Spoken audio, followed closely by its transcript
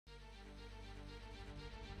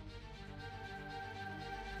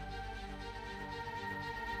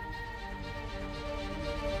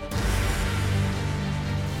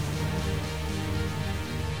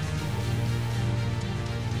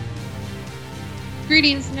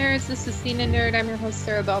Greetings, nerds. This is Cena Nerd. I'm your host,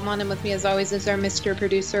 Sarah Belmont, and with me, as always, is our Mr.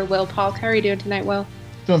 Producer, Will Polk. How are you doing tonight, Will?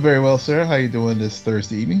 Doing very well, sir. How you doing this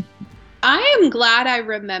Thursday evening? I am glad I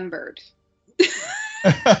remembered.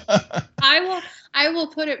 I will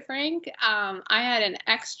put it frank. I had an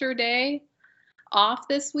extra day off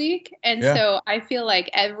this week, and so I feel like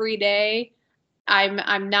every day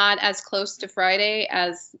I'm not as close to Friday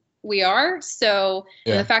as we are. So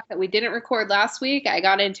the fact that we didn't record last week, I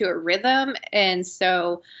got into a rhythm, and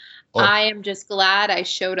so I am just glad I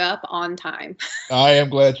showed up on time. I am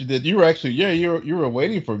glad you did. You were actually, you were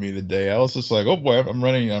waiting for me today. I was just like, oh boy, I'm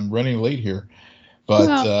running late here.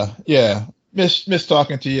 But miss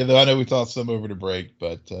talking to you though. I know we talked some over the break,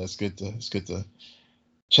 but it's good to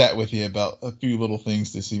chat with you about a few little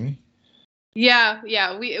things this evening. Yeah,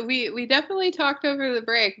 we definitely talked over the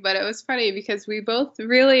break, but it was funny because we both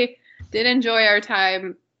really did enjoy our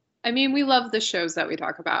time. I mean, we love the shows that we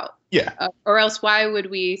talk about. Yeah. Or else why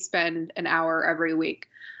would we spend an hour every week?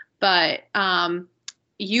 But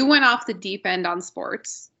you went off the deep end on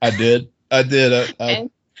sports. I did.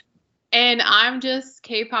 And I'm just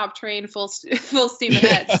K-pop train full steam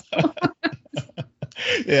ahead. So.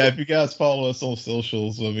 Yeah, if you guys follow us on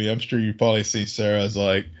socials, I mean, I'm sure you probably see Sarah as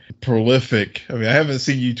like prolific. I mean, I haven't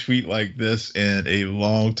seen you tweet like this in a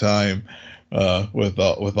long time with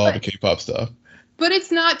all the K-pop stuff. But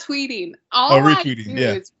it's not tweeting. All retweeting,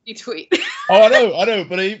 I do is retweet. I know,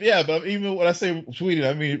 but even when I say tweeting,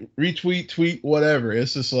 I mean retweet, tweet, whatever.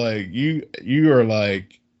 It's just like you are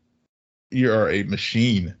a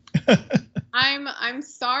machine. I'm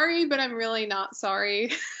sorry, but I'm really not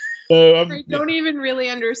sorry. I don't even really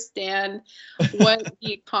understand what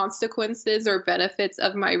the consequences or benefits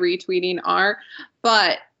of my retweeting are,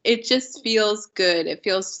 but it just feels good. It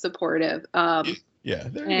feels supportive. Yeah.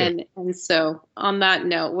 And so on that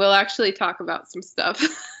note, we'll actually talk about some stuff.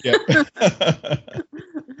 Yeah. Because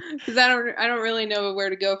I don't really know where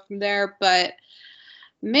to go from there, but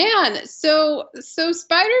man, so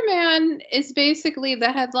Spider-Man is basically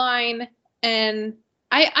the headline, and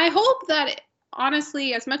I hope that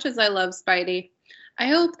honestly, as much as I love Spidey, I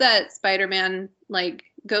hope that Spider-Man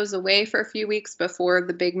goes away for a few weeks before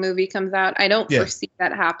the big movie comes out. I don't foresee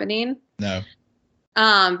that happening. No.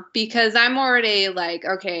 Because I'm already like,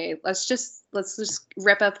 okay, let's just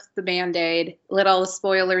rip up the Band-Aid, let all the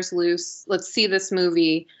spoilers loose. Let's see this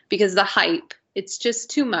movie because the hype, it's just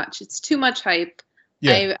too much. It's too much hype.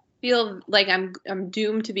 Yeah. I feel like I'm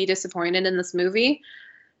doomed to be disappointed in this movie.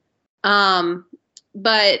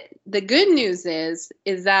 But the good news is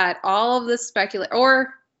that all of the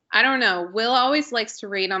or I don't know, Will always likes to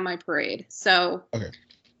rain on my parade. So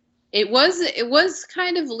it was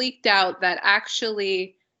kind of leaked out that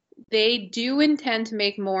actually they do intend to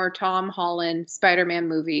make more Tom Holland Spider-Man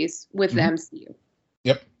movies with the MCU.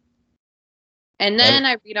 Yep. And then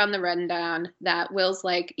I read on the rundown that Will's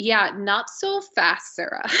like, yeah, not so fast,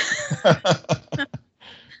 Sarah.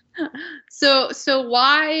 So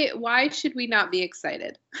why should we not be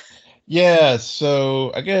excited? Yeah,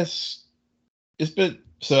 so I guess was it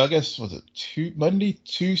Monday,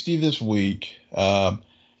 Tuesday this week?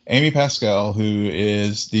 Amy Pascal, who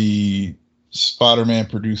is the Spider-Man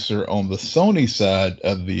producer on the Sony side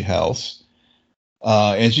of the house,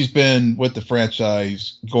 and she's been with the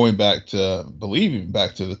franchise going back to,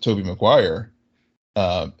 the Tobey Maguire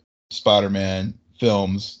Spider-Man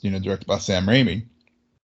films, directed by Sam Raimi.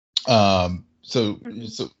 So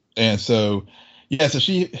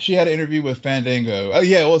she had an interview with Fandango. Oh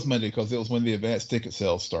yeah, it was Monday because it was when the advanced ticket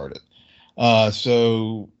sales started.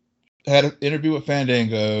 So had an interview with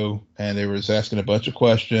Fandango, and they were just asking a bunch of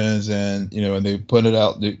questions, and and they put it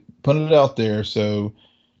out there. So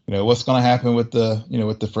what's going to happen with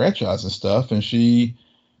the franchise and stuff, and she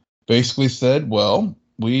basically said, well,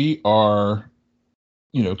 we are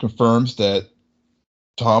confirms that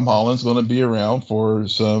Tom Holland's going to be around for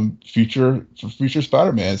some future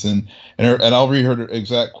Spider-Mans, and I'll read her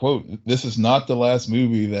exact quote. This is not the last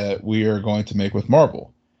movie that we are going to make with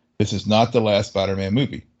Marvel. This is not the last Spider-Man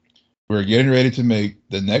movie. We're getting ready to make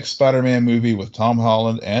the next Spider-Man movie with Tom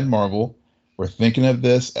Holland and Marvel. We're thinking of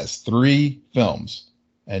this as 3 films,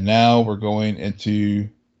 and now we're going to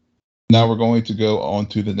go on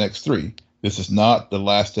to the next 3. This is not the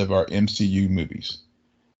last of our MCU movies.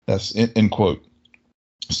 That's in quote.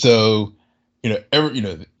 So, and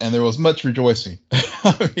there was much rejoicing.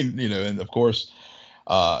 I mean, and of course,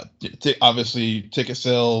 obviously ticket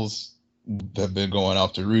sales have been going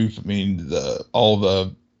off the roof. I mean, all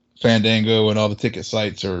the Fandango and all the ticket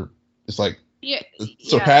sites surpassing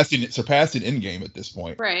Endgame at this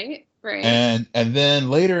point. Right. And then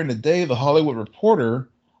later in the day, the Hollywood Reporter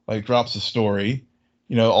drops a story,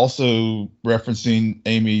 also referencing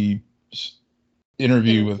Amy's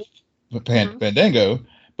interview with Fandango.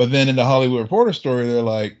 But then in the Hollywood Reporter story, they're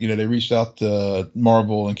like, they reached out to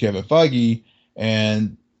Marvel and Kevin Feige,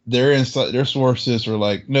 and their sources are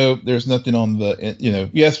like, no, there's nothing on the,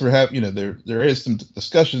 yes, we're having, there is some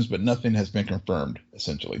discussions, but nothing has been confirmed,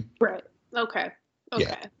 essentially. Right. Okay.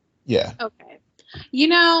 Yeah. Okay.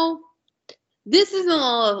 This isn't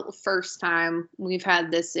the first time we've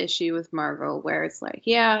had this issue with Marvel where it's like,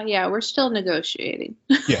 yeah, we're still negotiating.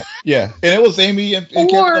 Yeah. And it was Amy and Kevin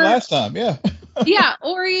the last time. Yeah. Yeah.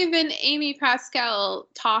 Or even Amy Pascal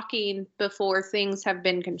talking before things have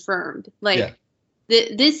been confirmed. Like,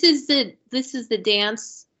 this is the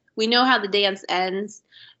dance. We know how the dance ends.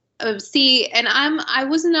 And I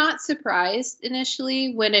was not surprised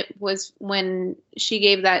initially when she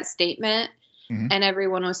gave that statement. And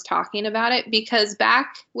everyone was talking about it, because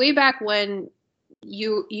way back when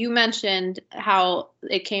you mentioned how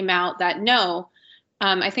it came out that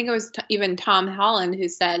I think it was even Tom Holland who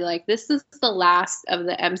said, like, this is the last of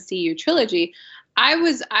the MCU trilogy. I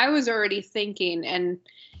was already thinking, and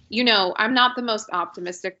I'm not the most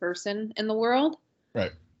optimistic person in the world.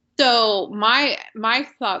 Right. So my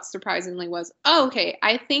thought surprisingly was, okay,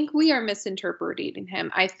 I think we are misinterpreting him.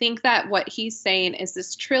 I think that what he's saying is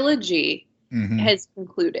this trilogy has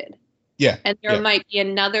concluded. Yeah. And there might be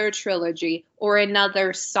another trilogy or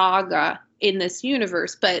another saga in this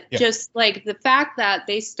universe. But just like the fact that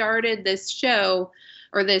they started this show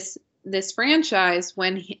or this franchise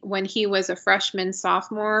when he was a freshman,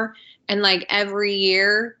 sophomore, and like every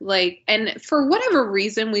year, like, and for whatever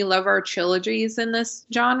reason, we love our trilogies in this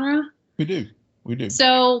genre. We do.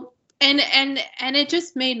 So, and it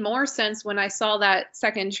just made more sense when I saw that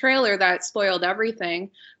second trailer that spoiled everything,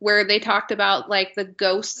 where they talked about like the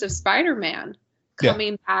ghost of Spider-Man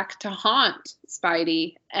coming back to haunt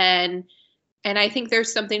Spidey. And I think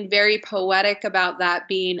there's something very poetic about that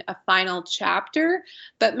being a final chapter,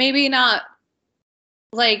 but maybe not,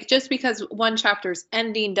 like, just because one chapter's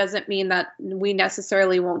ending doesn't mean that we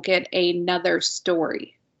necessarily won't get another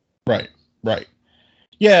story. Right.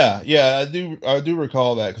 Yeah, I do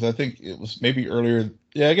recall that, because I think it was maybe earlier.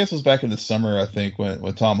 Yeah, I guess it was back in the summer, I think,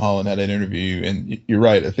 when Tom Holland had an interview, and you're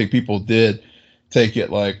right. I think people did take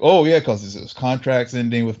it like, oh yeah, because his contract's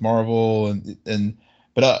ending with Marvel,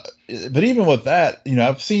 but even with that,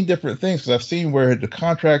 I've seen different things, because I've seen where the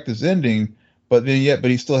contract is ending, but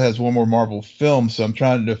he still has one more Marvel film. So I'm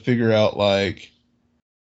trying to figure out, like,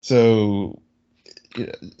 so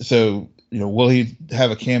will he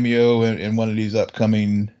have a cameo in one of these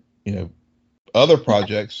upcoming, other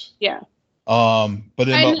projects? Yeah. But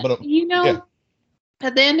at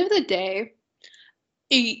the end of the day,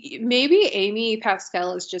 maybe Amy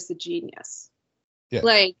Pascal is just a genius. Yeah.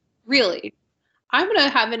 Like, really, I'm going to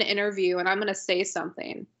have an interview and I'm going to say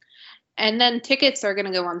something, and then tickets are going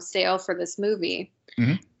to go on sale for this movie.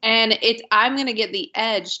 And I'm going to get the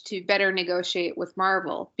edge to better negotiate with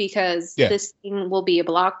Marvel, because this thing will be a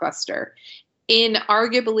blockbuster. In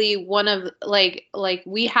arguably one of like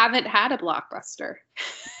we haven't had a blockbuster.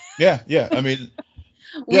 Yeah. I mean,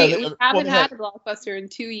 we haven't had a blockbuster in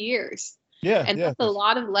 2 years. Yeah. And that's a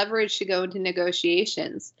lot of leverage to go into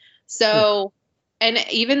negotiations. So, and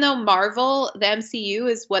even though Marvel, the MCU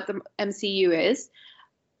is what the MCU is,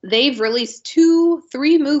 they've released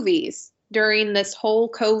 2-3 movies during this whole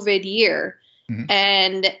COVID year.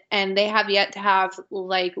 And they have yet to have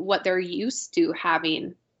like what they're used to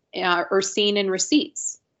having or seen in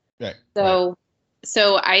receipts. Right. So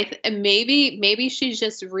maybe she's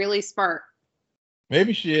just really smart.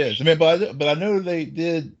 Maybe she is. I mean, but I know they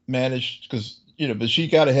did manage, because but she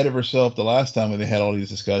got ahead of herself the last time when they had all these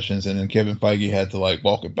discussions, and then Kevin Feige had to like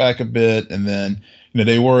walk it back a bit, and then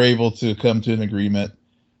they were able to come to an agreement.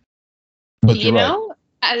 But you're right.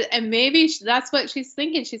 And maybe that's what she's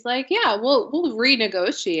thinking. She's like, yeah, we'll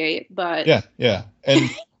renegotiate, but yeah, and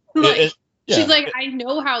she's like, I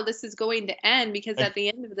know how this is going to end, because at the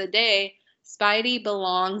end of the day, Spidey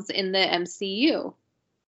belongs in the MCU,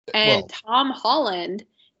 and Tom Holland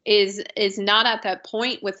is not at that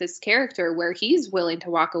point with this character where he's willing to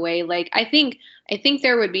walk away. Like, I think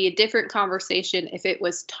there would be a different conversation if it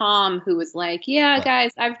was Tom who was like,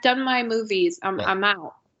 guys, I've done my movies, I'm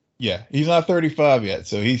out. Yeah, he's not 35 yet,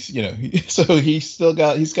 so he's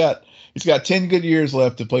he's got 10 good years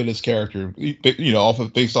left to play this character.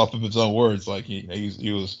 Based off of his own words, like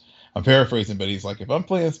he was. I'm paraphrasing, but he's like, if I'm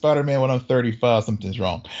playing Spider-Man when I'm 35, something's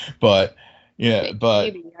wrong. But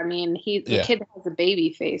maybe. I mean, the kid has a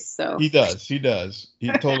baby face, so he does. He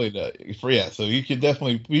totally does. So he could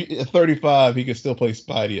definitely at 35, he could still play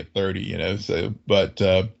Spidey at 30. So, but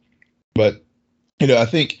I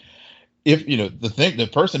think. if the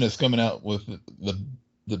person that's coming out with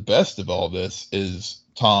the best of all this is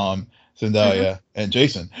Tom, Zendaya, and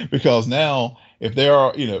Jason, because now if they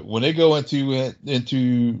are, when they go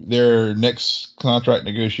into their next contract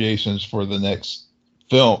negotiations for the next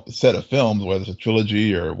set of films, whether it's a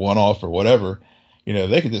trilogy or one-off or whatever,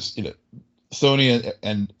 they could just, Sony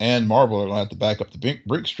and Marvel are going to have to back up the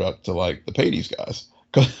Brinks truck to like to pay these guys,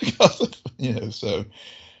 because so.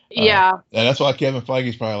 Yeah. And that's why Kevin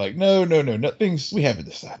Feige's probably like, no, things, we haven't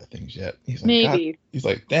decided things yet. He's like, maybe. God, he's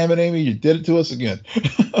like, damn it, Amy, you did it to us again.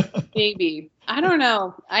 Maybe. I don't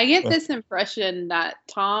know. I get this impression that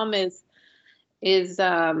Tom is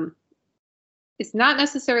not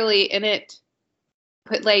necessarily in it,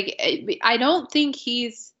 but like, I don't think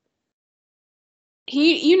you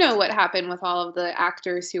know what happened with all of the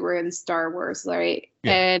actors who were in Star Wars, right?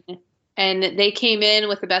 Yeah. And they came in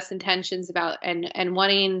with the best intentions about and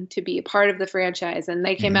wanting to be a part of the franchise. And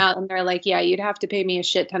they came out and they're like, yeah, you'd have to pay me a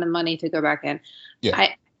shit ton of money to go back in. Yeah.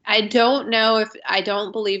 I don't know I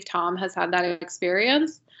don't believe Tom has had that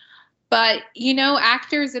experience. But,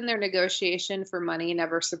 actors in their negotiation for money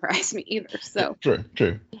never surprise me either. So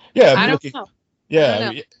True. Yeah. I don't know.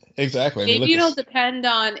 Yeah, exactly. Maybe it'll depend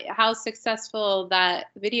on how successful that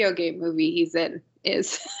video game movie he's in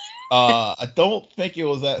is. I don't think it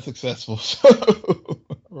was that successful. So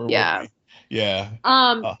yeah. Yeah.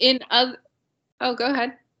 Go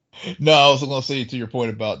ahead. No, I was going to say, to your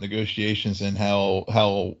point about negotiations and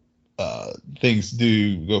how things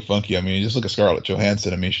do go funky. I mean, just look at Scarlett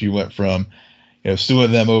Johansson. I mean, she went from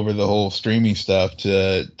suing them over the whole streaming stuff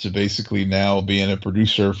to basically now being a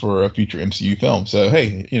producer for a future MCU film. So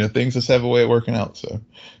hey, things just have a way of working out. So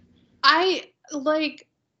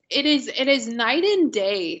it is night and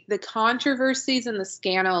day, the controversies and the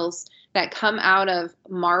scandals that come out of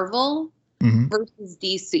Marvel versus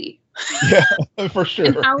DC. Yeah, for sure.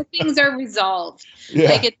 And how things are resolved. Yeah.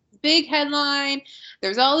 Like, it's a big headline.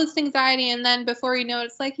 There's all this anxiety, and then before you know it,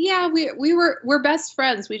 it's like, yeah, we're best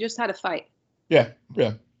friends. We just had a fight. Yeah.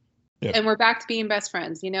 And we're back to being best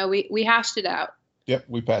friends. We hashed it out. Yep,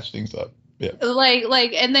 we patched things up. Yeah.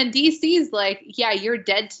 Like, and then DC's like, yeah, you're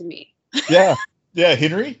dead to me. Yeah. Yeah,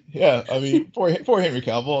 Henry. Yeah, I mean, poor Henry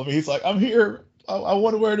Cavill. I mean, he's like, I'm here. I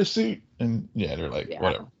want to wear the suit, and yeah, they're like,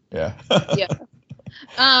 whatever. Yeah. Yeah.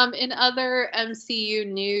 In other MCU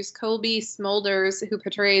news, Colby Smulders, who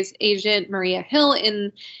portrays Agent Maria Hill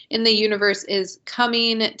in the universe, is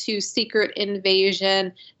coming to Secret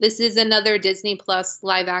Invasion. This is another Disney Plus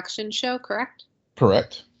live action show, correct?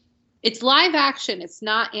 Correct. It's live action. It's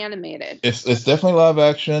not animated. It's definitely live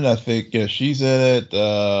action. I think she's in it.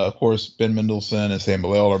 Of course, Ben Mendelsohn and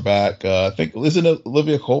Samuel L. are back. I think, isn't it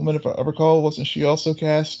Olivia Colman, if I recall? Wasn't she also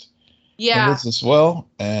cast? Yeah. In this as well.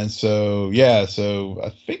 And so, so I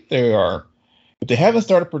think they are. If they haven't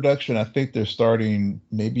started production, I think they're starting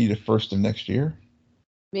maybe the first of next year.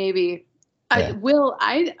 Maybe. Yeah.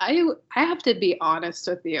 I have to be honest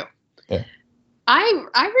with you. Yeah.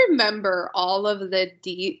 I remember all of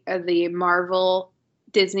the Marvel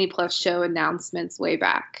Disney Plus show announcements way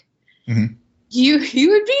back. Mm-hmm. You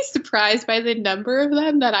would be surprised by the number of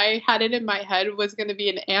them that I had it in my head was going to be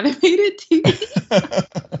an animated TV.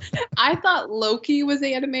 I thought Loki was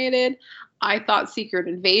animated. I thought Secret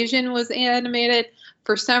Invasion was animated.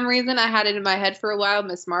 For some reason, I had it in my head for a while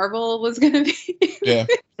Miss Marvel was going to be. Yeah,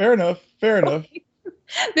 fair enough.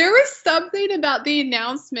 There was something about the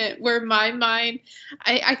announcement where my mind,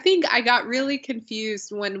 I think I got really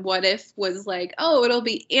confused when What If was like, oh, it'll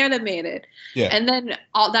be animated. Yeah. And then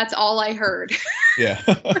that's all I heard. Yeah.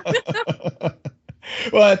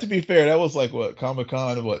 Well, to be fair, that was like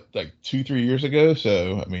Comic-Con, like 2-3 years ago.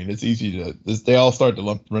 So, I mean, it's easy they all start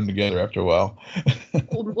to run together after a while.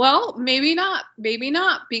 Well, maybe not,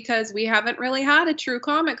 because we haven't really had a true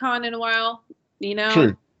Comic-Con in a while,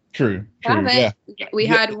 True. Yeah. We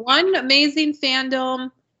had one amazing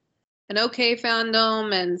fandom, an okay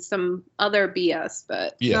fandom, and some other BS,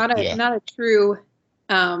 but not a true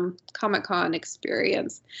Comic-Con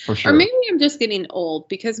experience. For sure. Or maybe I'm just getting old,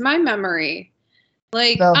 because my memory,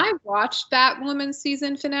 I watched Batwoman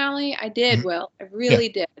season finale. I did, Mm-hmm. Will. I really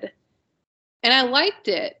did. And I liked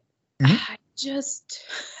it. Mm-hmm.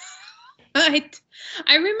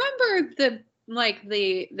 I remember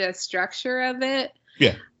the structure of it.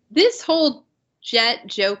 Yeah. This whole Jet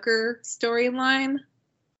Joker storyline,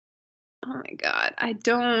 oh my God,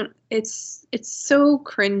 it's so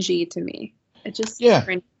cringy to me. It just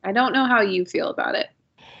cringy. I don't know how you feel about it.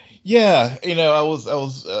 Yeah, I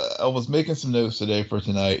was making some notes today for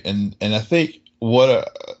tonight, and I think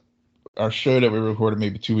our show that we recorded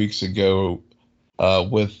maybe 2 weeks ago,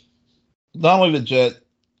 with not only the Jet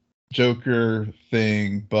Joker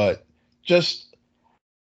thing, but just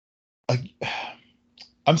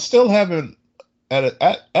I'm still having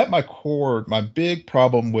at my core my big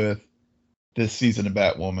problem with this season of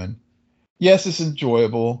Batwoman. Yes, it's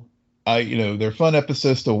enjoyable. They're fun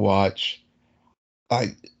episodes to watch.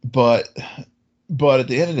 I but at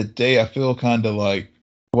the end of the day, I feel kind of like,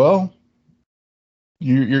 well,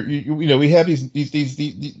 we have these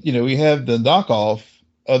we have the knockoff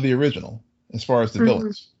of the original as far as the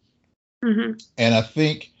villains, and I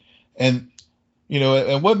think, and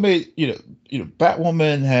and what made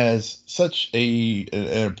Batwoman has such an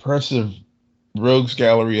impressive rogues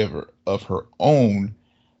gallery of her own.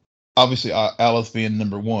 Obviously, Alice being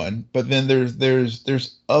number one, but then there's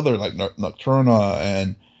other like Nocturna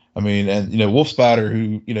and Wolf Spider,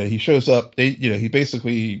 who he shows up. He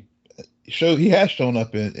basically he has shown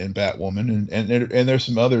up in Batwoman, and there's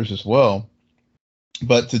some others as well.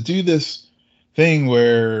 But to do this thing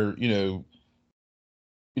where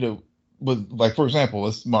with, like, for example,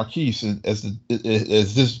 as Marquise as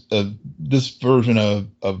this version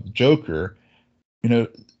of Joker,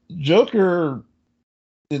 Joker,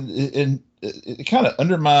 it kind of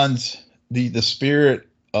undermines the spirit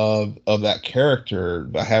of that character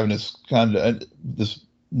by having this kind of this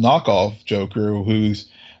knockoff Joker whose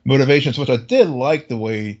motivations, which I did like the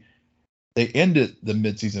way they ended the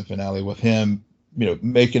mid-season finale with him,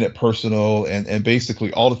 making it personal and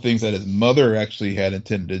basically all the things that his mother actually had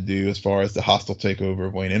intended to do as far as the hostile takeover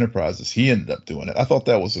of Wayne Enterprises. He ended up doing it. I thought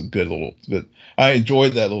that was a good. I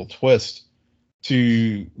enjoyed that little twist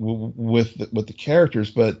with the characters,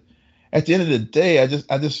 but at the end of the day, I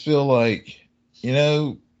just feel like,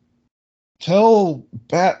 let's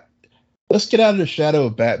get out of the shadow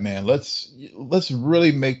of Batman. Let's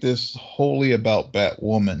really make this wholly about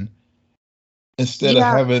Batwoman instead of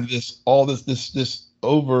having this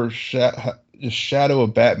shadow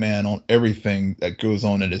of Batman on everything that goes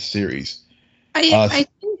on in this series. I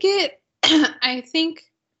think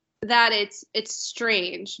that it's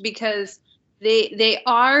strange because they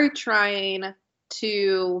are trying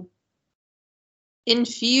to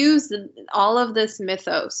infuse all of this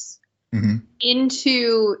mythos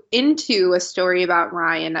into a story about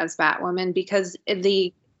Ryan as Batwoman, because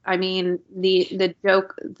the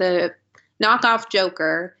knockoff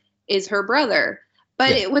Joker is her brother.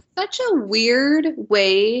 But it was such a weird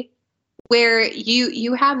way where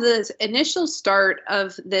you have this initial start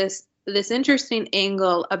of this interesting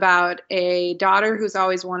angle about a daughter who's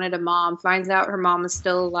always wanted a mom, finds out her mom is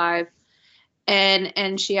still alive,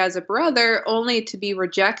 and she has a brother only to be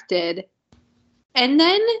rejected. And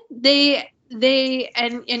then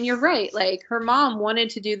and you're right, like her mom wanted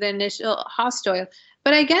to do the initial hostile,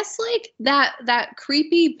 but I guess like that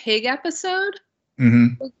creepy pig episode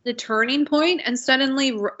was the turning point, and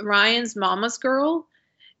suddenly Ryan's mama's girl.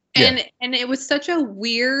 And it was such a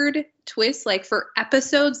weird twist. Like for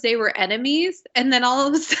episodes, they were enemies, and then all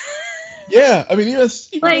of a sudden, I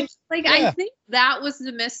think that was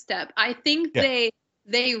the misstep. I think they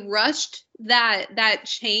rushed that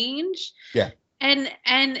change. And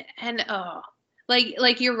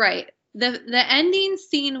like you're right. The ending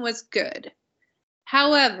scene was good.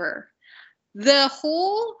 However, the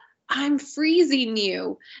whole I'm freezing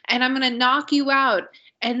you and I'm gonna knock you out,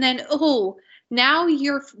 and then now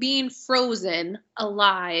you're being frozen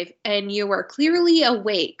alive and you are clearly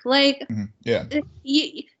awake. Like,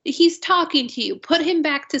 he's talking to you. Put him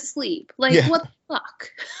back to sleep. Like, what the fuck?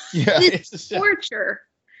 It's torture.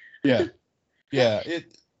 I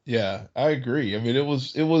agree. I mean, it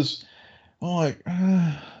was. Oh, like,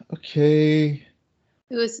 okay.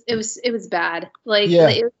 It was bad. Like,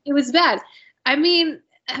 it was bad. I mean,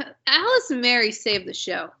 Alice and Mary saved the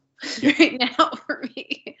show. Right now for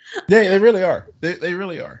me. They really are. They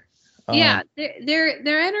really are.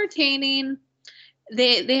 They're entertaining.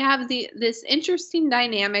 They have this interesting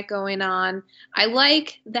dynamic going on. I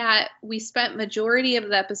like that we spent majority of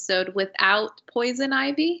the episode without Poison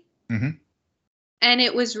Ivy. And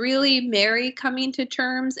it was really Mary coming to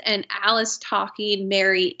terms and Alice talking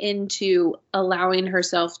Mary into allowing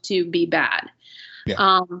herself to be bad.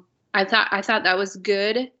 I thought that was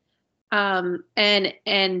good. And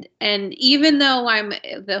even though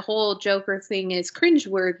the whole Joker thing is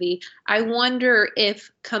cringeworthy, I wonder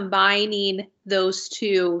if combining those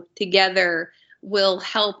two together will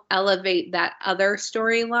help elevate that other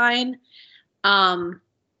storyline. And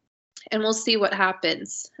we'll see what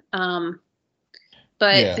happens.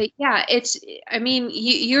 But it's, I mean,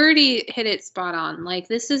 you already hit it spot on. Like,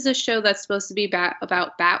 this is a show that's supposed to be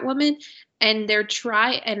about Batwoman. And their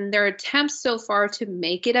attempts so far to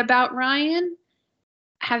make it about Ryan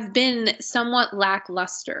have been somewhat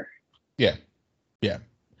lackluster. Yeah.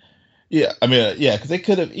 Yeah, I mean, yeah, because they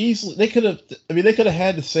could have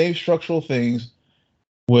had the same structural things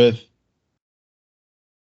with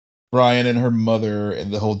Brian and her mother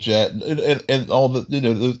and the whole jet and all the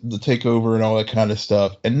the takeover and all that kind of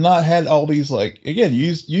stuff, and not had all these, like, again,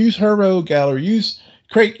 use her rogue gallery, use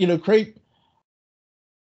Crate, Crate.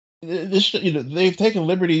 This, they've taken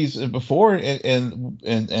liberties before, and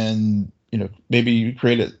maybe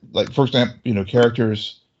created, like, for example,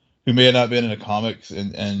 characters who may have not been in the comics,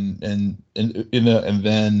 and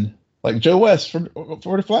then, like, Joe West for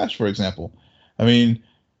the Flash, for example. I mean,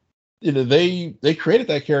 they created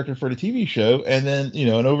that character for the TV show, and then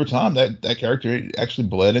and over time that character actually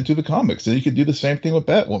bled into the comics. And you could do the same thing with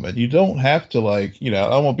Batwoman. You don't have to, like,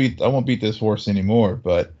 I won't beat this horse anymore,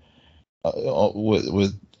 but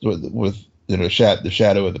with the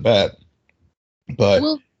shadow of the bat. But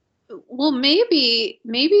well, maybe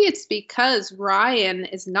it's because Ryan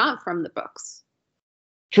is not from the books.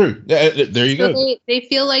 True. There you go. They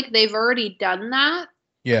feel like they've already done that.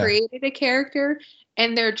 Yeah. Created a character,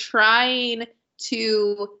 and they're trying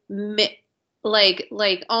to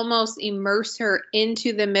like almost immerse her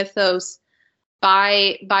into the mythos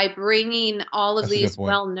by bringing all of these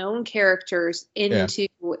well-known characters into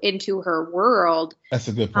her world. That's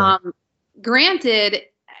a good point. Granted,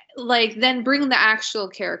 like, then bring the actual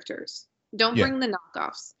characters. Don't bring the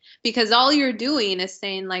knockoffs, because all you're doing is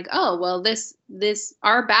saying, like, oh, well, this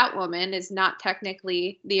our Batwoman is not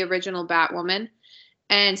technically the original Batwoman,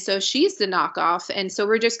 and so she's the knockoff, and so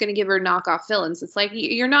we're just going to give her knockoff villains. It's like,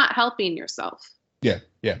 you're not helping yourself. Yeah.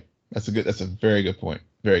 That's a very good point.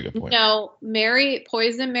 Very good point. No,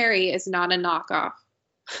 Poison Mary is not a knockoff.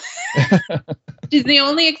 She's the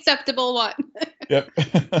only acceptable one. Yep.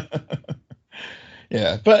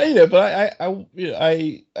 Yeah, but I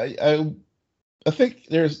think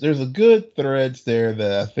there's a good threads there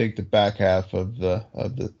that I think the back half of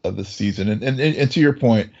the season, and to your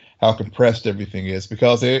point, how compressed everything is,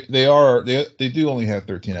 because they do only have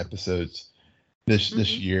 13 episodes this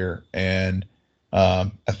year, and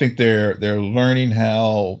I think they're learning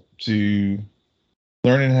how to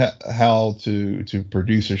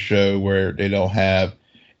produce a show where they don't have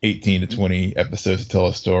 18 to 20 episodes to tell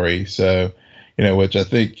a story. So, which I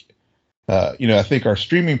think, I think our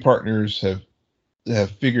streaming partners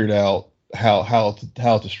have figured out how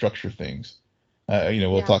to structure things.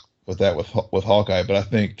 We'll talk about that with Hawkeye, but I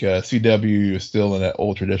think CW is still in that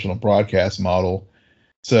old traditional broadcast model.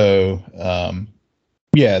 So,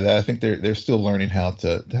 I think they're still learning how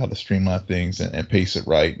to streamline things and pace it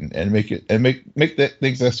right, and make that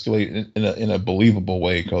things escalate in a believable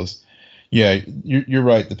way. Because you're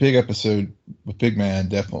right. The Pig episode with Pigman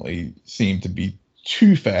definitely seemed to be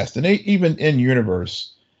too fast, and even in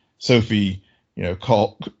universe, Sophie,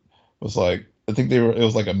 was like, I think it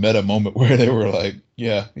was like a meta moment where they were like,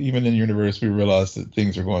 yeah, even in universe, we realized that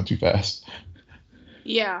things are going too fast.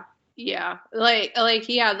 Yeah.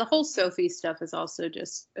 The whole Sophie stuff is also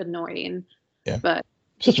just annoying. Yeah. But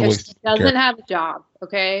such a waste. She doesn't have a job,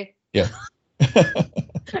 okay? Yeah. And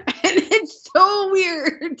it's so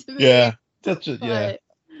weird to me. Yeah.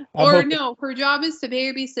 Her job is to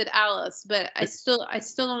babysit Alice, but I still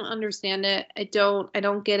don't understand it. I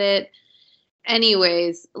don't get it.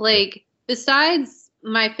 Anyways, like, besides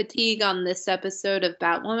my fatigue on this episode of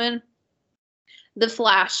Batwoman, The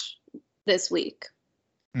Flash this week.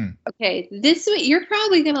 Okay, this week you're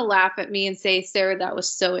probably gonna laugh at me and say, Sarah, that was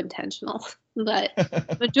so intentional. But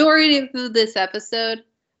majority of this episode,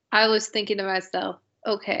 I was thinking to myself,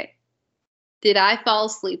 okay, did I fall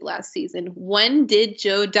asleep last season? When did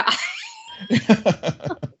Joe die?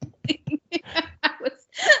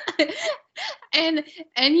 And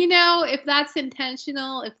if that's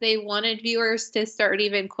intentional, if they wanted viewers to start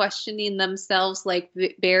even questioning themselves, like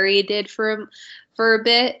Barry did for a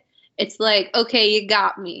bit, it's like, okay, you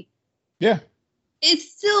got me. Yeah. It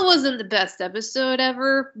still wasn't the best episode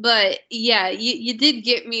ever, but yeah, you did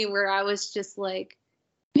get me where I was just like,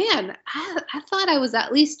 man, I thought I was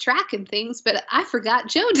at least tracking things, but I forgot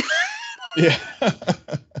Joe died.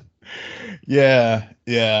 Yeah.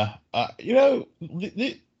 Yeah.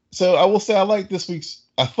 So I will say I like this week's.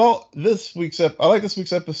 I like this week's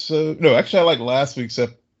episode. No, actually, I like last week's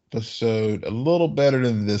episode a little better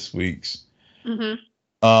than this week's.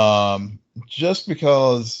 Just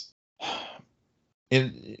because,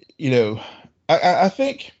 I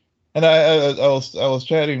think, and I was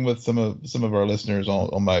chatting with some of our listeners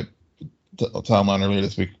on my timeline earlier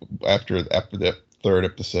this week after the third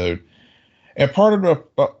episode, and part of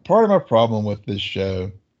my problem with this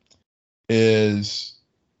show is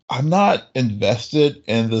I'm not invested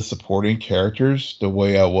in the supporting characters the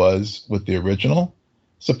way I was with the original.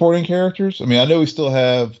 supporting characters. I mean, I know we still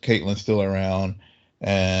have Caitlin still around,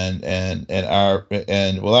 well,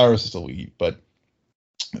 Iris is the lead, but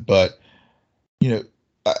you know,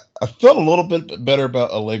 I felt a little bit better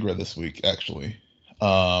about Allegra this week, actually,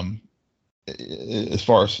 as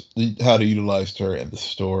far as how to utilize her in the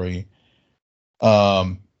story.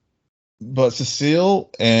 But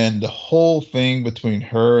Cecile and the whole thing between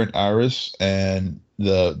her and Iris and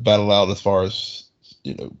the battle out as far as,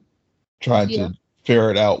 trying to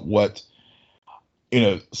ferret out what,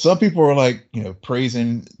 some people are like,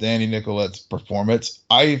 praising Danny Nicolette's performance.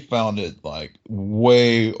 I found it like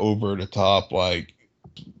way over the top, like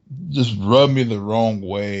just rubbed me the wrong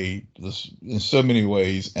way just in so many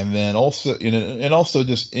ways. And then also, and also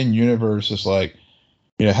just in universe, just like,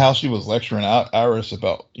 how she was lecturing out Iris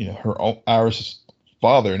about, her own Iris'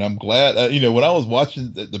 father. And I'm glad, when I was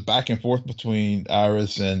watching the back and forth between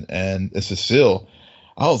Iris and Cecile,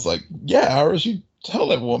 I was like, yeah, Iris, you tell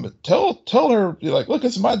that woman, tell her, like, look,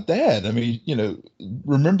 it's my dad. I mean,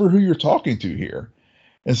 remember who you're talking to here.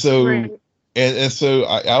 And so, Right. and so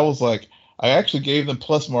I was like, I actually gave them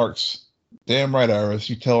plus marks. Damn right, Iris,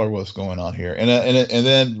 you tell her what's going on here. And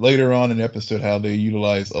then later on in the episode, how they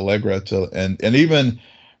utilize Allegra to, and even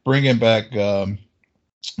bringing back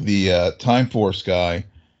the Time Force guy,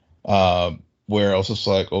 where I was just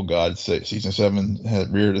like, oh God, season 7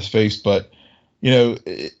 had reared its face, but but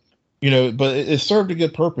it served a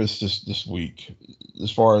good purpose this week, as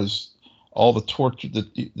far as all the torture,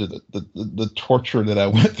 the torture that I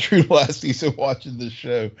went through last season watching this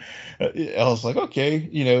show. I was like, okay,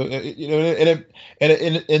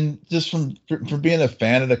 and just from being a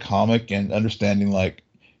fan of the comic and understanding, like,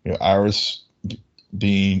 Iris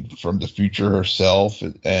being from the future herself,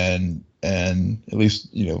 and at least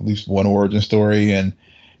one origin story, and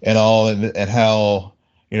all, and how,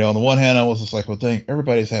 on the one hand, I was just like, well, dang,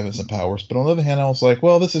 everybody's having some powers. But on the other hand, I was like,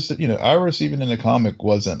 well, this is, Iris, even in the comic,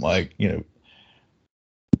 wasn't like,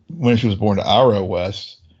 when she was born to Ira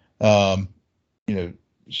West,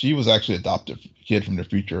 she was actually adopted kid from the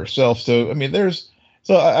future herself. So, I mean,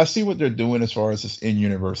 I see what they're doing as far as this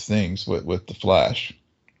in-universe things with the Flash.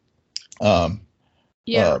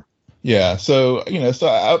 Yeah. So,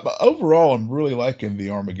 overall, I'm really liking the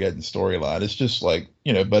Armageddon storyline. It's just like,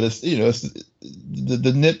 but it's, it's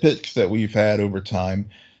the nitpicks that we've had over time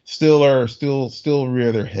still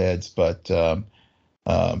rear their heads. But I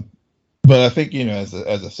think, as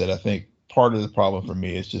I said, I think part of the problem for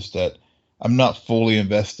me is just that I'm not fully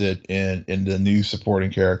invested in the new supporting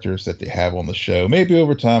characters that they have on the show. Maybe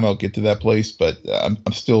over time I'll get to that place, but I'm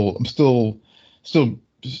still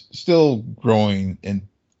growing and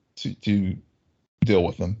to deal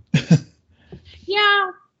with them.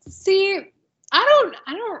 Yeah. See, I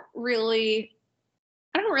don't really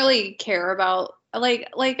care about,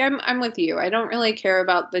 like I'm with you. I don't really care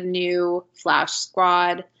about the new Flash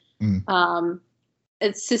Squad.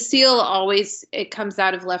 It's Cecile, always, it comes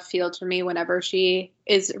out of left field for me whenever she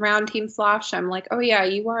is around Team Flash. I'm like, oh yeah,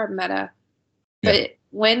 you are a meta. But Yeah.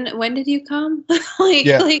 when did you come?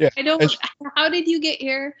 I don't, how did you get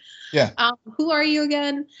here? Yeah. Who are you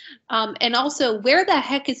again? And also, where the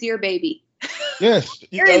heck is your baby? Yes.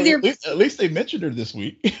 At least they mentioned her this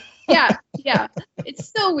week. Yeah.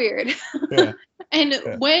 It's so weird. Yeah. And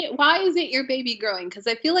why isn't your baby growing? Because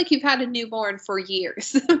I feel like you've had a newborn for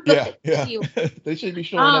years. Yeah. They should be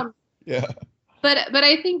showing up. Yeah. But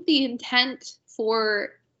I think the intent for,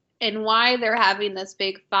 and why they're having this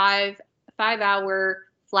big 5-hour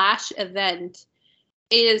Flash event,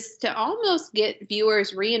 is to almost get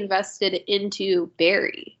viewers reinvested into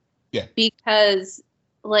Barry. Yeah. Because,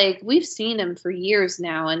 like, we've seen him for years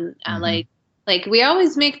now, and like we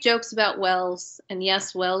always make jokes about Wells, and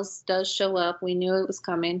yes, Wells does show up. We knew it was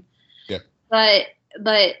coming. Yeah. But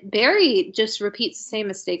Barry just repeats the same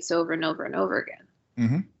mistakes over and over and over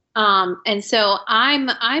again. And so I'm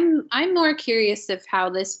more curious of how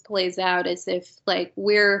this plays out, as if, like,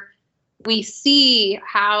 we see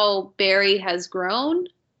how Barry has grown,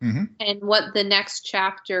 and what the next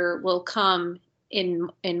chapter will come in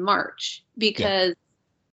March, because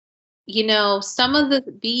some of the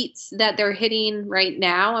beats that they're hitting right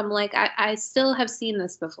now, I'm like, I still have seen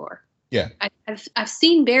this before. Yeah. I've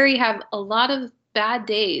seen Barry have a lot of bad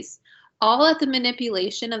days, all at the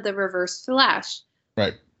manipulation of the Reverse Flash.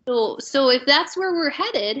 Right. So if that's where we're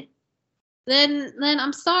headed, then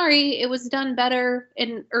I'm sorry, it was done better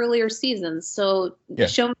in earlier seasons. So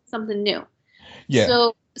show me something new. Yeah.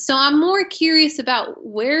 So I'm more curious about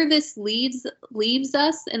where this leaves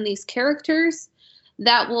us and these characters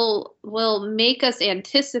that will make us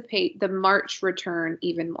anticipate the March return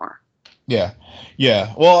even more. Yeah.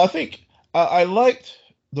 Well, I think I liked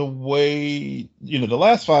the way, the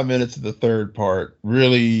last 5 minutes of the third part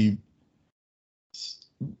really,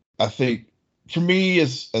 I think, for me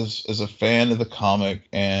as a fan of the comic,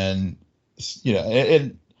 and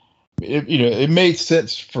and it made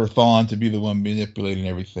sense for Thawne to be the one manipulating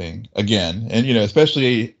everything again, and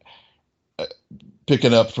especially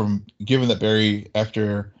picking up from given that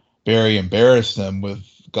after Barry embarrassed them with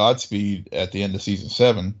Godspeed at the end of season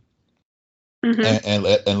 7.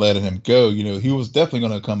 Mm-hmm. And letting him go, he was definitely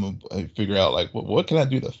going to come and figure out, like, what can I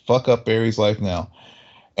do to fuck up Barry's life now?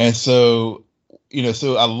 And so,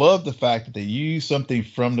 so I love the fact that they use something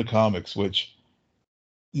from the comics, which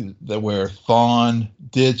where Thawne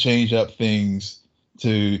did change up things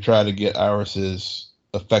to try to get Iris's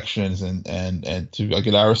affections and to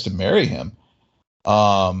get Iris to marry him.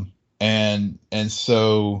 And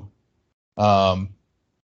so, and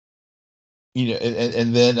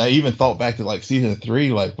then I even thought back to like season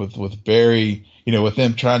 3, like with Barry, with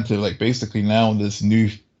them trying to, like, basically now in this new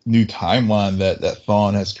timeline that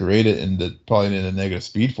Thawne has created, and probably in the Negative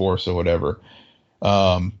Speed Force or whatever.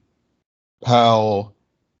 How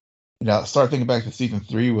start thinking back to season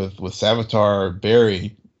 3 with Savitar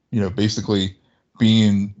Barry, basically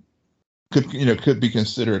could be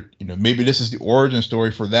considered, maybe this is the origin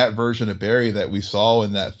story for that version of Barry that we saw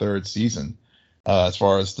in that 3rd season, as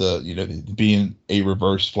far as the being a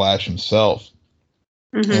reverse Flash himself.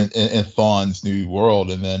 Mm-hmm. in Thawne's new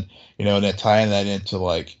world, and then and then tying that into,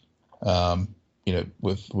 like,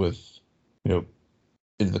 with in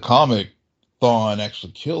the comic, Thawne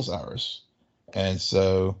actually kills Iris. And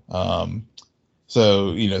so, doing,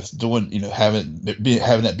 having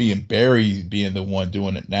that being Barry being the one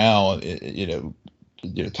doing it now,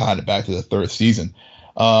 tying it back to the 3rd season.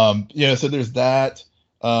 So there's that.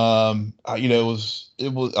 It was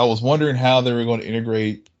I was wondering how they were going to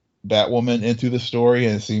integrate Batwoman into the story,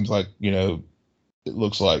 and it seems like, it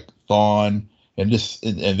looks like Thawne and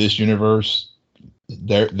in this universe,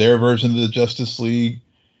 their version of the Justice League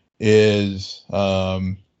is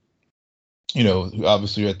obviously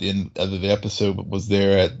at the end of the episode was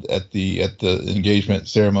there at the engagement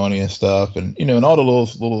ceremony and stuff, and and all the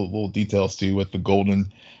little details too, with the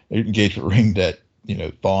golden engagement ring that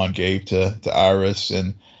Thawne gave to Iris,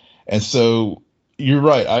 and so you're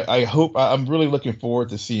right. I hope, I'm really looking forward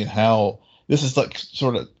to seeing how this is, like,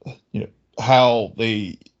 sort of how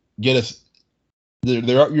they get us.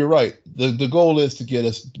 You're right. The goal is to get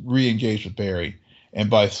us re-engaged with Barry.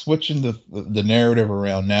 And by switching the narrative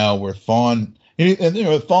around now, where Thawne,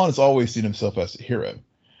 Thawne has always seen himself as a hero,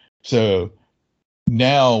 so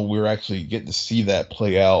now we're actually getting to see that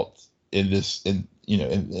play out in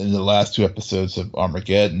the last 2 episodes of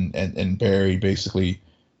Armageddon, and Barry basically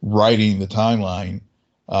writing the timeline,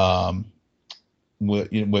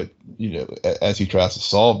 as he tries to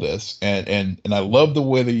solve this, and I love the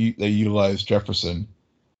way they utilize Jefferson,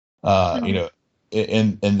 mm-hmm.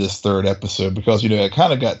 In this 3rd episode, because it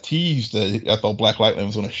kind of got teased that I thought Black Lightning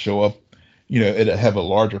was going to show up, it'd have a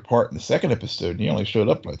larger part in the 2nd episode, and he only showed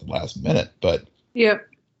up like the last minute. But yep.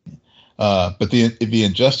 But the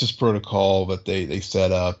Injustice Protocol that they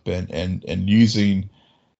set up, and using,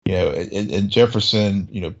 and Jefferson,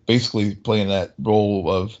 basically playing that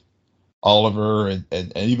role of Oliver, and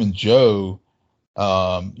even Joe,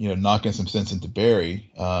 knocking some sense into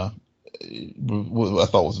Barry, I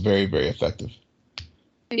thought was very, very effective.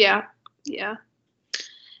 Yeah,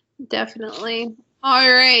 definitely.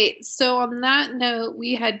 All right. So on that note,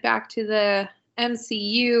 we head back to the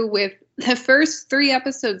MCU with the first 3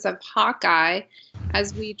 episodes of Hawkeye,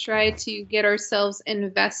 as we try to get ourselves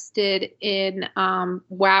invested in,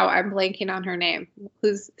 wow, I'm blanking on her name.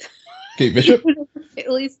 Who's Kate Bishop?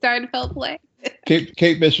 Haley Steinfeld play.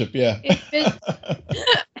 Kate Bishop, yeah.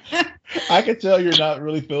 I can tell you're not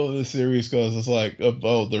really feeling this series, because it's like,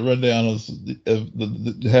 the rundown has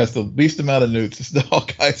the least amount of notes. It's the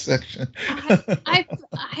Hawkeye section. I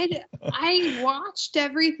watched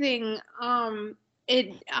everything.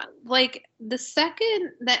 Like the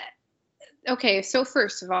second that. Okay, so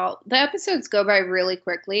first of all, the episodes go by really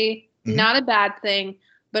quickly. Mm-hmm. Not a bad thing,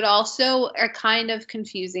 but also a kind of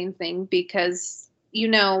confusing thing, because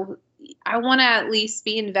I want to at least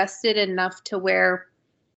be invested enough to where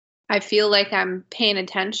I feel like I'm paying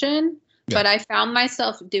attention, but I found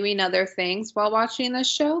myself doing other things while watching this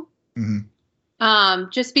show. Mm-hmm.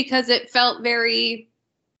 Just because it felt very,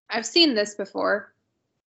 I've seen this before.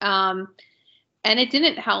 And it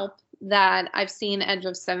didn't help that I've seen Edge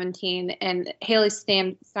of 17, and Haley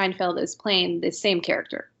Steinfeld is playing the same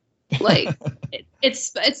character. Like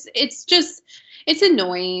it's just, It's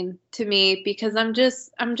annoying to me because I'm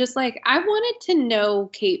just like, I wanted to know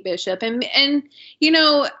Kate Bishop, and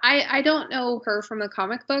I don't know her from the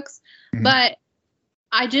comic books, Mhm. but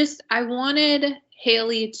I wanted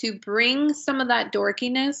Haley to bring some of that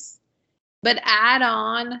dorkiness, but add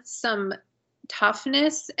on some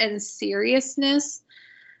toughness and seriousness.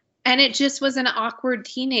 And it just was an awkward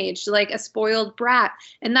teenage, like a spoiled brat.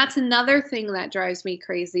 And that's another thing that drives me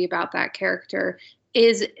crazy about that character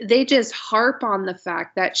is they just harp on the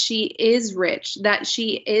fact that she is rich, that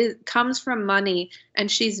comes from money,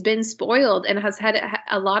 and she's been spoiled and has had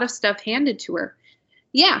a lot of stuff handed to her.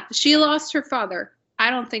 Yeah, she lost her father.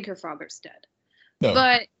 I don't think her father's dead.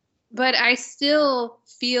 No. But I still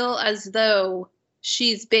feel as though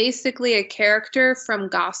she's basically a character from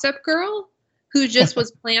Gossip Girl who just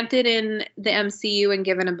was planted in the MCU and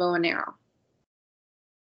given a bow and arrow.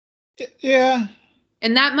 Yeah.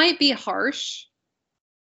 And that might be harsh,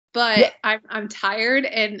 but yeah. I'm tired,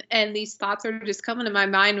 and these thoughts are just coming to my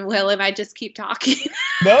mind, Will, and I just keep talking.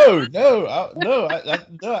 No.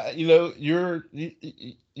 You're,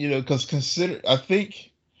 because consider, I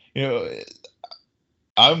think,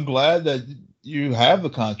 I'm glad that you have the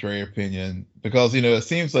contrary opinion, because, it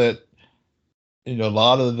seems that, a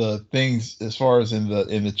lot of the things as far as in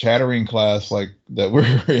the chattering class, like that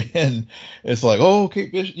we're in, it's like, oh,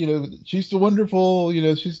 Kate Bishop, she's the wonderful,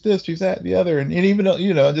 she's this, she's that, the other, and even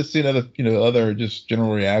I'm just seeing other just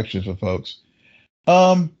general reactions from folks.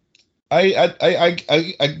 I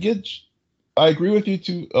agree with you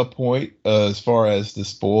to a point, as far as the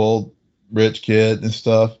spoiled rich kid and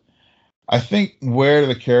stuff. I think where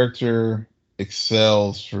the character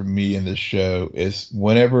excels for me in this show is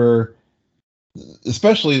whenever,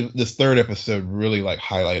 especially this third episode, really like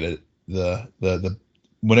highlighted the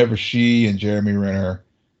whenever she and Jeremy Renner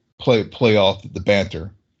play off the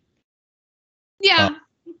banter. Yeah.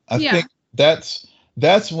 I think that's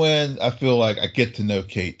when I feel like I get to know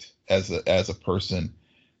Kate as a person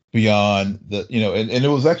beyond the, and it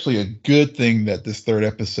was actually a good thing that this third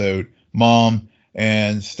episode, mom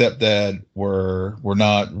and stepdad were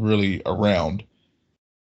not really around.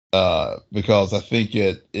 Because I think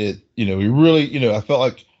we really, I felt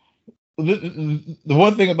like the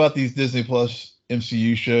one thing about these Disney Plus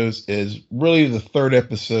MCU shows is really the third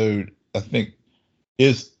episode, I think,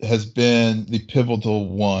 has been the pivotal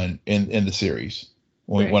one in the series.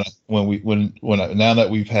 Now that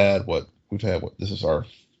we've had what this is our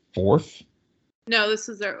fourth. No, this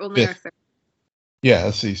is only our third. Yeah,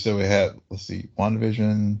 let's see. So we had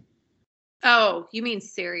WandaVision. Oh, you mean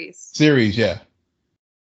series? Series, yeah.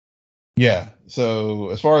 Yeah. So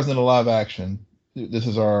as far as in the live action, this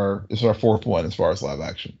is our fourth one as far as live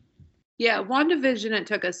action. Yeah, WandaVision, it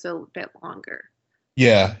took us a bit longer.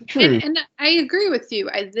 Yeah, true. And I agree with you.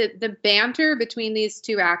 The banter between these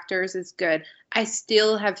two actors is good. I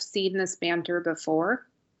still have seen this banter before.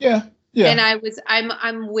 Yeah. Yeah. And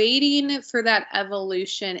I'm waiting for that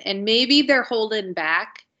evolution, and maybe they're holding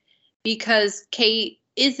back because Kate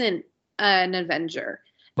isn't an Avenger.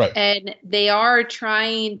 Right. And they are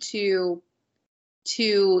trying to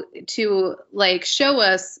like show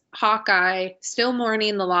us Hawkeye still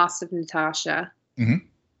mourning the loss of Natasha, mm-hmm.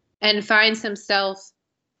 and finds himself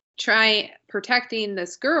protecting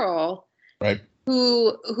this girl, right,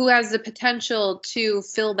 who has the potential to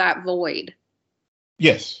fill that void.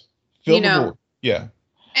 Yes. Fill the void. Yeah.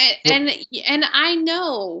 And I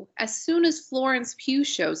know as soon as Florence Pugh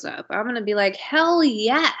shows up, I'm going to be like, hell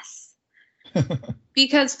yes.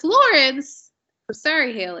 Because Florence, I'm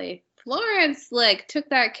sorry, Haley, Florence like took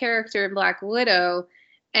that character in Black Widow,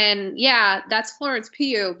 and yeah, that's Florence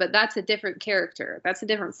Pugh, but that's a different character. That's a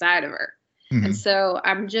different side of her. Mm-hmm. And so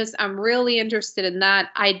I'm really interested in that.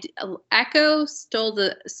 Echo stole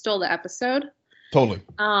the episode. Totally.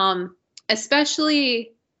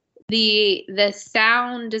 Especially the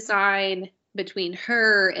sound design between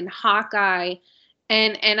her and Hawkeye,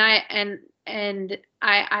 and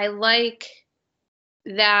I like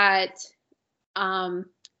that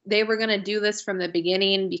they were going to do this from the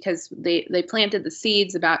beginning because they planted the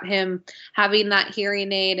seeds about him having that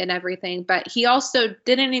hearing aid and everything. But he also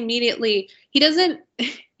didn't immediately, he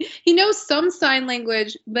knows some sign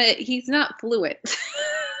language, but he's not fluent.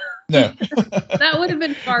 No. That would have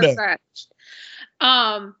been far-fetched.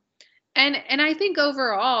 No. And I think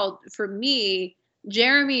overall, for me,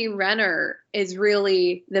 Jeremy Renner is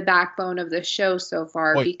really the backbone of the show so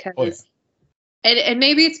far, because and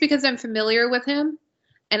maybe it's because I'm familiar with him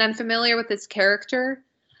and I'm familiar with his character,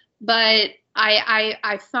 but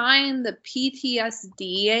I find the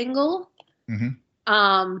PTSD angle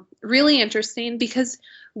really interesting, because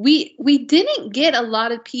we didn't get a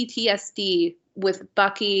lot of PTSD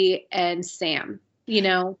Bucky and Sam. You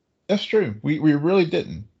know, that's true. We really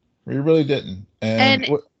didn't. We really didn't. And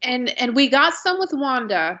we got some with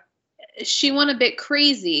Wanda. She went a bit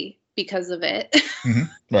crazy because of it. Mm-hmm.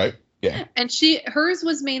 Right. Yeah. And hers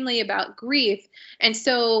was mainly about grief. And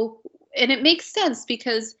it makes sense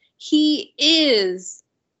because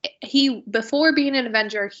before being an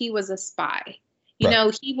Avenger, he was a spy. You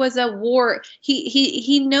know, he was a war.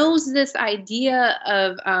 He knows this idea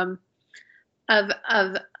of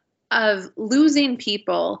losing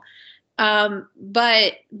people.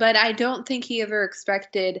 But I don't think he ever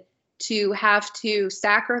expected to have to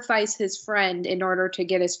sacrifice his friend in order to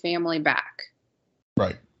get his family back.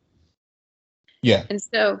 Right. Yeah. And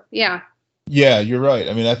so, yeah. Yeah, you're right.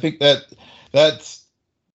 I mean, I think that's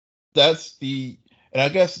and I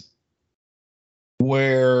guess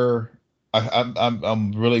where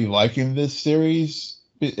I'm really liking this series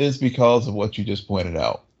is because of what you just pointed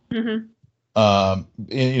out. Mm-hmm. And,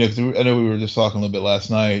 you know, 'cause I know we were just talking a little bit last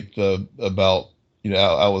night about, you know,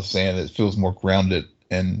 I was saying it feels more grounded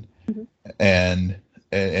and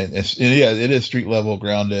yeah, it is street level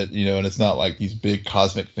grounded, you know, and it's not like these big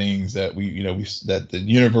cosmic things that that the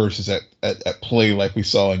universe is at play like we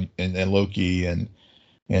saw in Loki and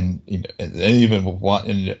you know, and even with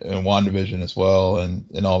in WandaVision as well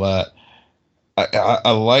and all that.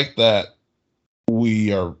 I like that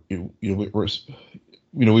we are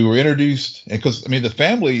we were introduced, and because I mean the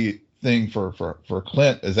family thing for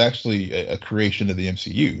Clint is actually a creation of the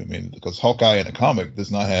MCU. I mean, because Hawkeye in a comic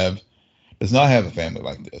does not have a family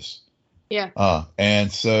like this. Yeah.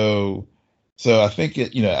 And so I think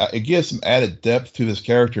it gives some added depth to this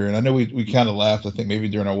character. And I know we kind of laughed, I think maybe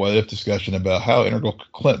during our What If discussion about how integral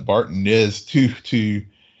Clint Barton is to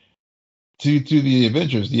the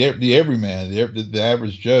Avengers, the everyman, the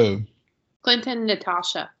average Joe. Clint and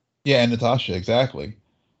Natasha. Yeah, and Natasha, exactly.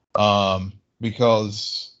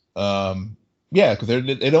 Because they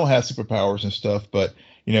don't have superpowers and stuff, but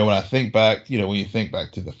you know, when I think back, you know, when you think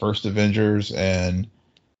back to the first Avengers and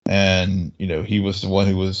you know, he was the one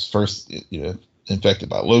who was first, you know, infected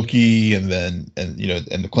by Loki, and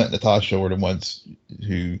the Clint and Natasha were the ones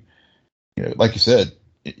who, you know, like you said,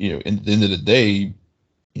 you know, in the end of the day,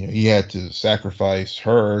 you know, he had to sacrifice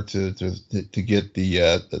her to get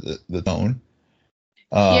the tone.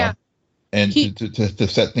 Yeah. And to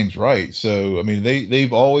set things right. So I mean,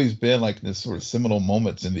 they've always been like this sort of seminal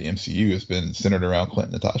moments in the MCU has been centered around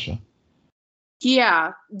Clint and Natasha.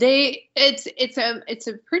 Yeah, it's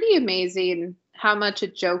a pretty amazing how much a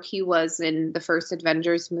joke he was in the first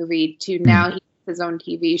Avengers movie to now he has his own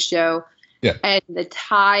TV show. Yeah, and the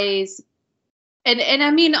ties. And I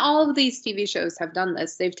mean, all of these TV shows have done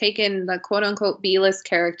this. They've taken the quote unquote B-list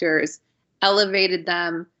characters, elevated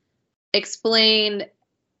them, explained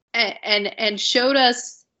and showed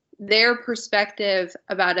us their perspective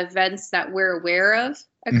about events that we're aware of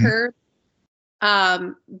occurred.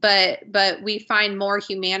 But we find more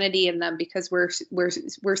humanity in them because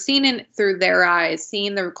we're seeing it through their eyes,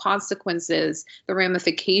 seeing the consequences, the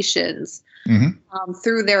ramifications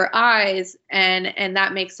through their eyes, and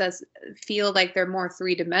that makes us feel like they're more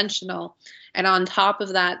three-dimensional. And on top of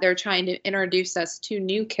that, they're trying to introduce us to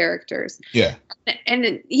new characters. Yeah.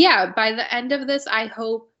 And yeah, by the end of this, I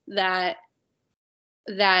hope that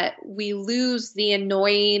we lose the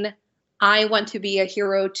annoying, I want to be a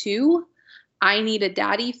hero too, I need a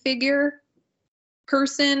daddy figure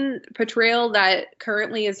person portrayal that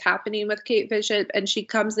currently is happening with Kate Bishop, and she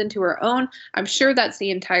comes into her own. I'm sure that's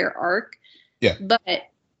the entire arc. Yeah. But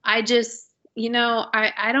I just, you know,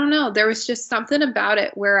 I don't know. There was just something about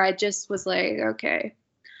it where I just was like, okay,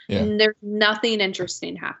 there's nothing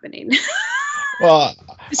interesting happening. Well,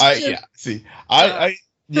 I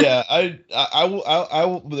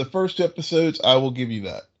will. The first two episodes, I will give you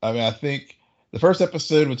that. I mean, I think the first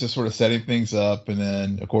episode was just sort of setting things up, and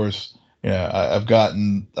then of course, I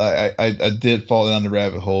did fall down the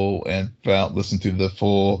rabbit hole and listened to the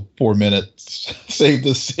full 4 minutes "Save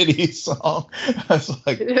the City" song. I was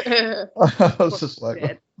just like,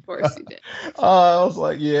 of course you did. I was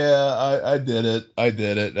like, yeah, I did it. I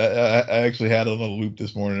actually had it on a loop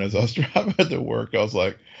this morning as I was driving to work. I was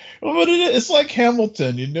like, well, but it's like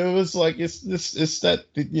Hamilton, you know, it's like, it's that,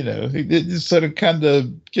 you know, it just sort of kind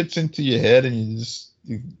of gets into your head and you just,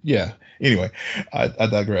 anyway, I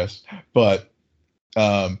digress. But,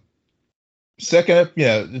 the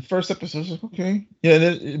first episode was like, okay.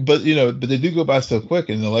 Yeah. But they do go by so quick,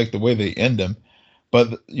 and I like the way they end them.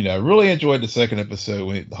 But, you know, I really enjoyed the second episode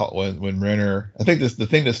when Renner, I think the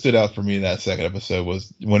thing that stood out for me in that second episode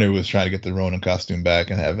was when he was trying to get the Ronin costume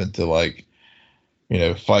back and having to, like, you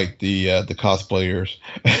know, fight the cosplayers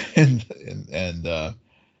and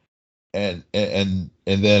then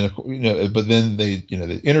but then they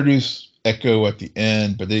they introduce Echo at the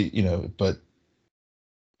end, but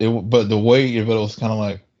but the way it was kind of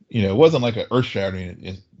like it wasn't like an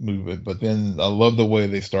earth-shattering movement, but then I love the way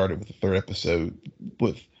they started with the third episode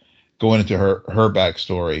with going into her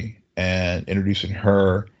backstory and introducing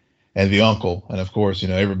her and the uncle, and of course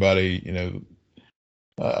everybody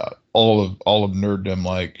all of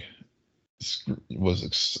nerddom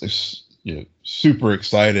was super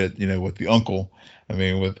excited with the uncle. I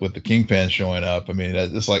mean, with the Kingpin showing up. I mean,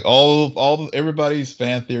 it's like all everybody's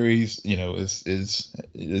fan theories. And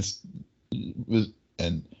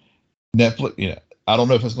Netflix. I don't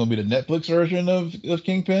know if it's going to be the Netflix version of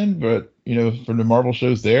Kingpin, but from the Marvel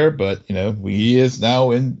shows there. But he is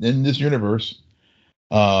now in this universe.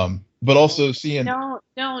 But also seeing.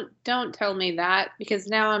 Don't tell me that, because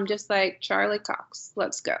now I'm just like, Charlie Cox,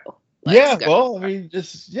 let's go. Well, I mean,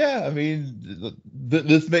 this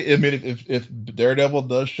if Daredevil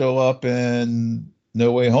does show up in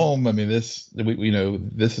No Way Home, I mean, this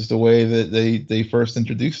is the way that they first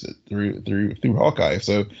introduced it through Hawkeye.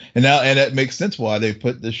 So and that makes sense why they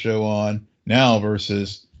put this show on now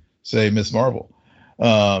versus say Miss Marvel.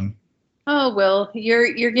 Oh, Will,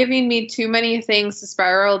 you're giving me too many things to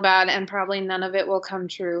spiral about, and probably none of it will come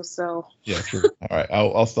true. So yeah, true. All right,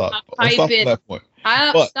 I'll stop. I'll stop at that point.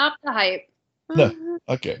 Stop the hype. No,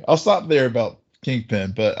 okay, I'll stop there about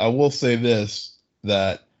Kingpin. But I will say this: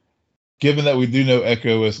 that given that we do know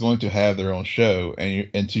Echo is going to have their own show,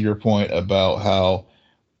 and to your point about how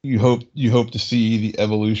you hope to see the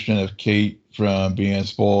evolution of Kate from being a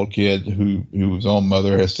spoiled kid whose own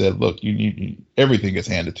mother has said, "Look, you everything gets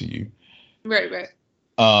handed to you." Right.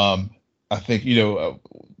 I think the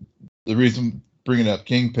reason bringing up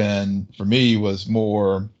Kingpin for me was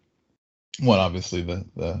more one, obviously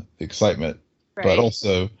the excitement, right, but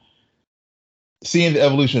also seeing the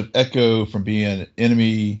evolution of Echo from being an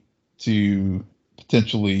enemy to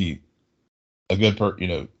potentially a good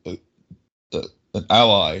an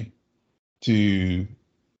ally to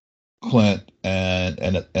Clint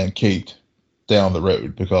and Kate down the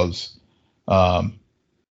road, because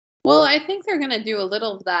well, I think they're going to do a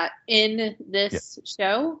little of that in this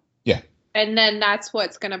show. Yeah. And then that's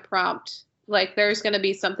what's going to prompt, like, there's going to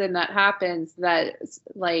be something that happens that,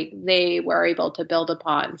 like, they were able to build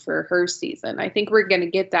upon for her season. I think we're going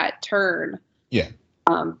to get that turn. Yeah.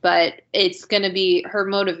 But it's going to be, her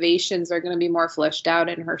motivations are going to be more fleshed out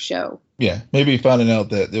in her show. Yeah. Maybe finding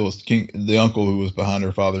out that it was the uncle who was behind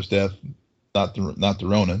her father's death, not the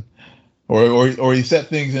Ronin. Or he set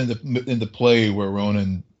things into play where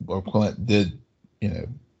Ronin or Clint did,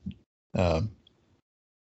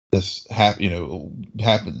 this happened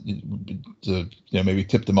to maybe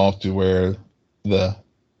tipped them off to where the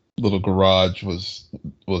little garage was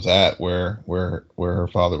at where her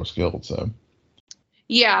father was killed. So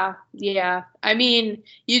yeah. I mean,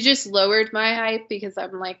 you just lowered my hype, because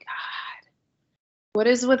I'm like, God, what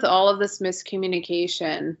is with all of this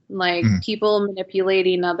miscommunication? Like, people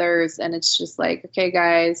manipulating others, and it's just like, okay,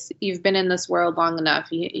 guys, you've been in this world long enough.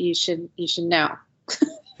 You should know.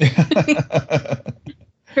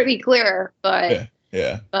 Pretty clear, but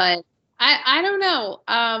yeah. But I don't know.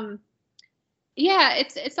 Yeah,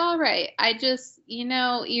 it's all right. I just,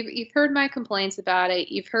 you've heard my complaints about it.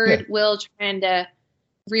 You've heard Will trying to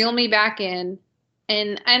reel me back in.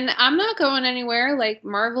 And I'm not going anywhere. Like,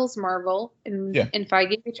 Marvel's Marvel, and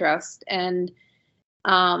Feige we trust. And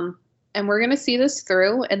we're gonna see this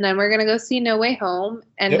through, and then we're gonna go see No Way Home,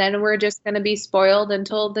 and then we're just gonna be spoiled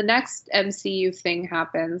until the next MCU thing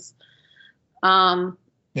happens. But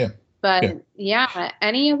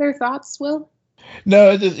any other thoughts, Will?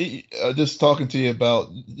 No, just talking to you about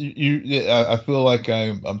you. I feel like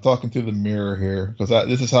I'm talking to the mirror here, because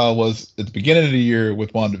this is how I was at the beginning of the year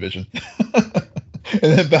with WandaVision. And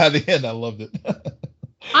then by the end, I loved it.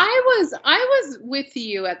 I was with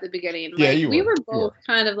you at the beginning. Like, we were both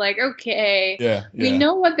kind of like, okay, we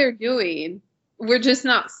know what they're doing. We're just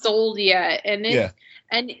not sold yet. And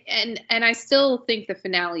and I still think the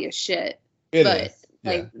finale is shit. But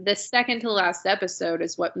the second to last episode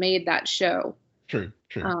is what made that show. True.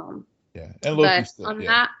 And but still, on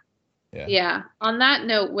that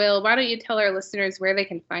note, Will, why don't you tell our listeners where they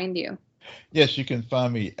can find you? Yes, you can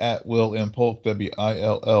find me at Will M. Polk,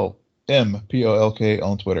 WILLMPOLK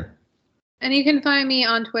on Twitter. And you can find me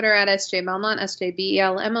on Twitter at SJ Belmont,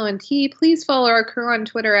 SJBELMONT. Please follow our crew on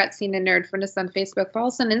Twitter at Scene and Nerd, friend us on Facebook, follow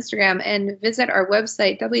us on Instagram, and visit our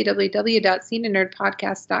website,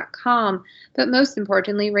 www.sceneandnerdpodcast.com. But most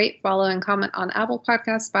importantly, rate, follow, and comment on Apple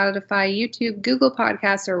Podcasts, Spotify, YouTube, Google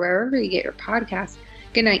Podcasts, or wherever you get your podcasts.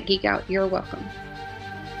 Good night, Geek Out. You're welcome.